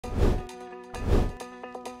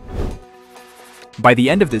By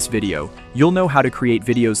the end of this video, you'll know how to create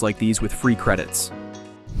videos like these with free credits.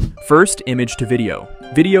 First, image to video.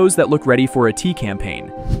 Videos that look ready for a tea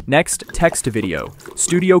campaign. Next, text to video,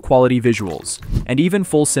 studio quality visuals, and even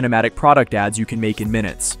full cinematic product ads you can make in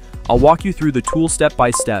minutes. I'll walk you through the tool step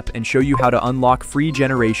by step and show you how to unlock free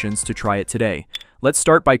generations to try it today. Let's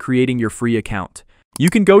start by creating your free account.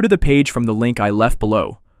 You can go to the page from the link I left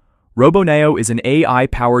below. RoboNeo is an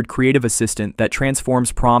AI-powered creative assistant that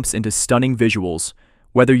transforms prompts into stunning visuals,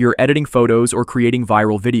 whether you're editing photos or creating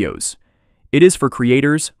viral videos. It is for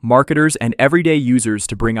creators, marketers, and everyday users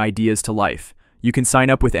to bring ideas to life. You can sign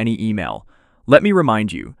up with any email. Let me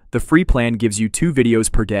remind you, the free plan gives you 2 videos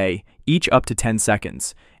per day, each up to 10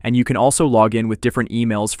 seconds, and you can also log in with different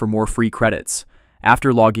emails for more free credits.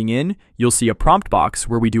 After logging in, you'll see a prompt box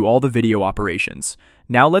where we do all the video operations.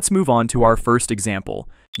 Now let's move on to our first example.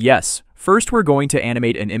 Yes, first we're going to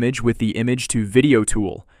animate an image with the image to video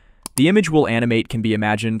tool. The image we'll animate can be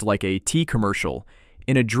imagined like a tea commercial.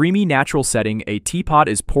 In a dreamy natural setting, a teapot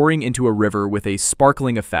is pouring into a river with a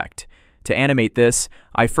sparkling effect. To animate this,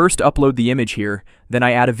 I first upload the image here, then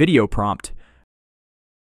I add a video prompt.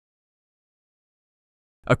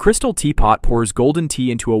 A crystal teapot pours golden tea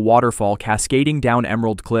into a waterfall cascading down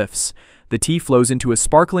emerald cliffs. The tea flows into a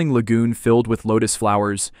sparkling lagoon filled with lotus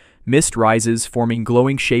flowers. Mist rises, forming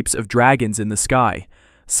glowing shapes of dragons in the sky.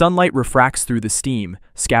 Sunlight refracts through the steam,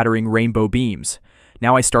 scattering rainbow beams.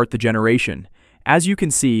 Now I start the generation. As you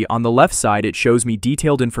can see, on the left side it shows me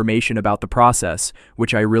detailed information about the process,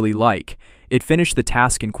 which I really like. It finished the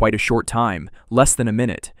task in quite a short time, less than a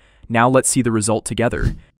minute. Now let's see the result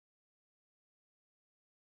together.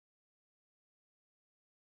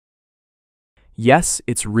 Yes,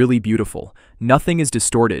 it's really beautiful. Nothing is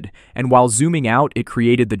distorted, and while zooming out, it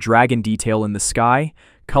created the dragon detail in the sky,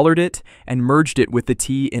 colored it, and merged it with the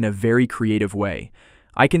tea in a very creative way.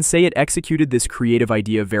 I can say it executed this creative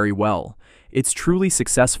idea very well. It's truly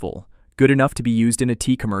successful, good enough to be used in a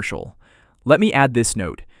tea commercial. Let me add this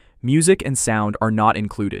note. Music and sound are not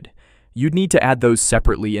included. You'd need to add those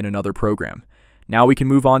separately in another program. Now we can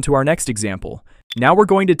move on to our next example. Now we're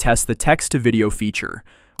going to test the text-to-video feature.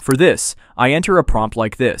 For this, I enter a prompt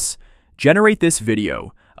like this. Generate this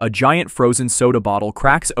video. A giant frozen soda bottle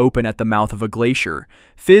cracks open at the mouth of a glacier,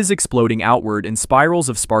 fizz exploding outward in spirals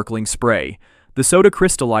of sparkling spray. The soda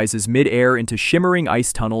crystallizes mid-air into shimmering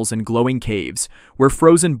ice tunnels and glowing caves, where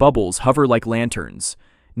frozen bubbles hover like lanterns.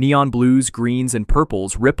 Neon blues, greens, and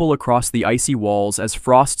purples ripple across the icy walls as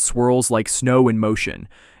frost swirls like snow in motion.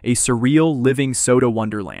 A surreal, living soda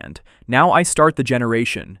wonderland. Now I start the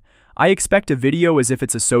generation. I expect a video as if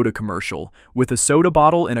it's a soda commercial, with a soda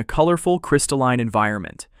bottle in a colorful, crystalline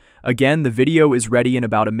environment. Again, the video is ready in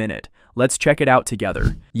about a minute. Let's check it out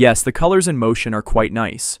together. Yes, the colors and motion are quite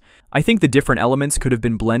nice. I think the different elements could have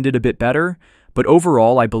been blended a bit better, but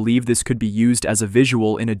overall I believe this could be used as a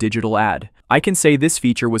visual in a digital ad. I can say this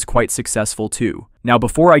feature was quite successful too. Now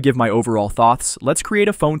before I give my overall thoughts, let's create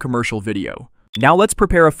a phone commercial video. Now let's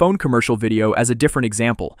prepare a phone commercial video as a different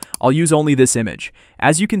example. I'll use only this image.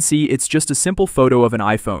 As you can see, it's just a simple photo of an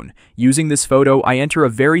iPhone. Using this photo, I enter a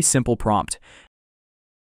very simple prompt.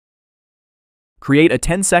 Create a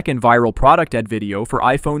 10-second viral product ad video for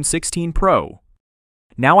iPhone 16 Pro.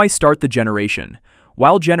 Now I start the generation.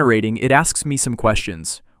 While generating, it asks me some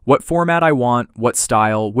questions. What format I want, what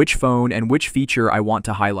style, which phone, and which feature I want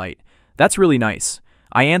to highlight. That's really nice.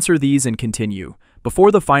 I answer these and continue.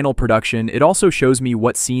 Before the final production, it also shows me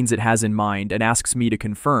what scenes it has in mind and asks me to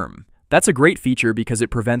confirm. That's a great feature because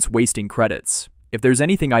it prevents wasting credits. If there's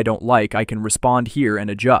anything I don't like, I can respond here and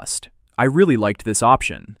adjust. I really liked this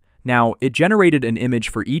option. Now, it generated an image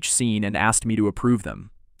for each scene and asked me to approve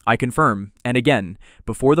them. I confirm, and again,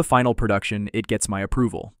 before the final production, it gets my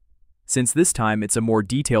approval. Since this time it's a more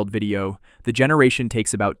detailed video, the generation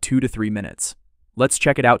takes about 2 to 3 minutes. Let's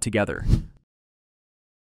check it out together.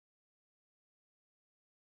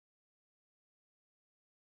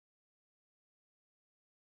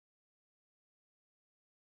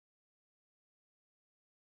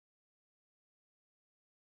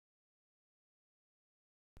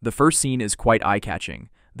 The first scene is quite eye-catching.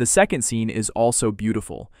 The second scene is also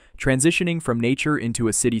beautiful, transitioning from nature into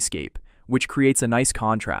a cityscape, which creates a nice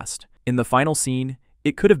contrast. In the final scene,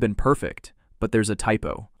 it could have been perfect, but there's a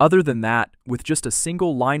typo. Other than that, with just a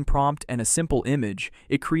single line prompt and a simple image,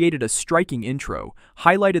 it created a striking intro,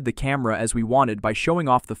 highlighted the camera as we wanted by showing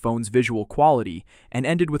off the phone's visual quality, and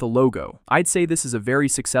ended with a logo. I'd say this is a very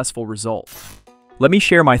successful result. Let me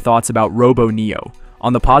share my thoughts about RoboNeo.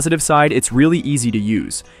 On the positive side, it's really easy to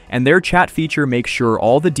use, and their chat feature makes sure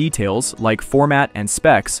all the details, like format and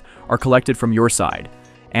specs, are collected from your side.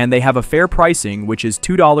 and they have a fair pricing, which is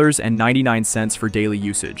 $2.99 for daily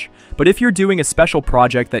usage. But if you're doing a special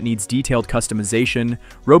project that needs detailed customization,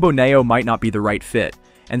 RoboNeo might not be the right fit.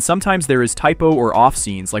 And sometimes there is typo or off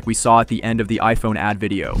scenes like we saw at the end of the iPhone ad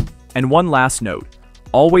video. And one last note,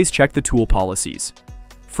 always check the tool policies.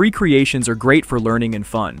 Free creations are great for learning and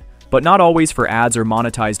fun, but not always for ads or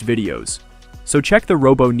monetized videos. So check the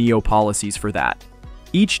RoboNeo policies for that.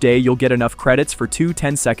 Each day you'll get enough credits for 2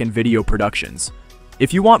 10-second video productions.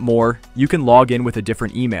 If you want more, you can log in with a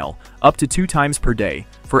different email, up to 2 times per day,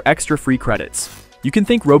 for extra free credits. You can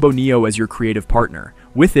think RoboNeo as your creative partner.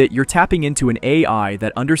 With it, you're tapping into an AI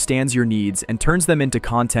that understands your needs and turns them into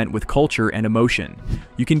content with culture and emotion.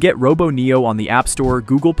 You can get RoboNeo on the App Store,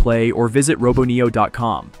 Google Play, or visit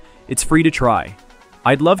roboneo.com. It's free to try.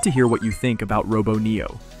 I'd love to hear what you think about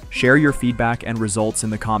RoboNeo. Share your feedback and results in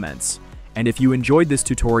the comments. And if you enjoyed this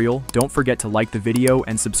tutorial, don't forget to like the video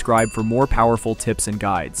and subscribe for more powerful tips and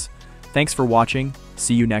guides. Thanks for watching.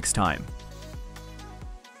 See you next time.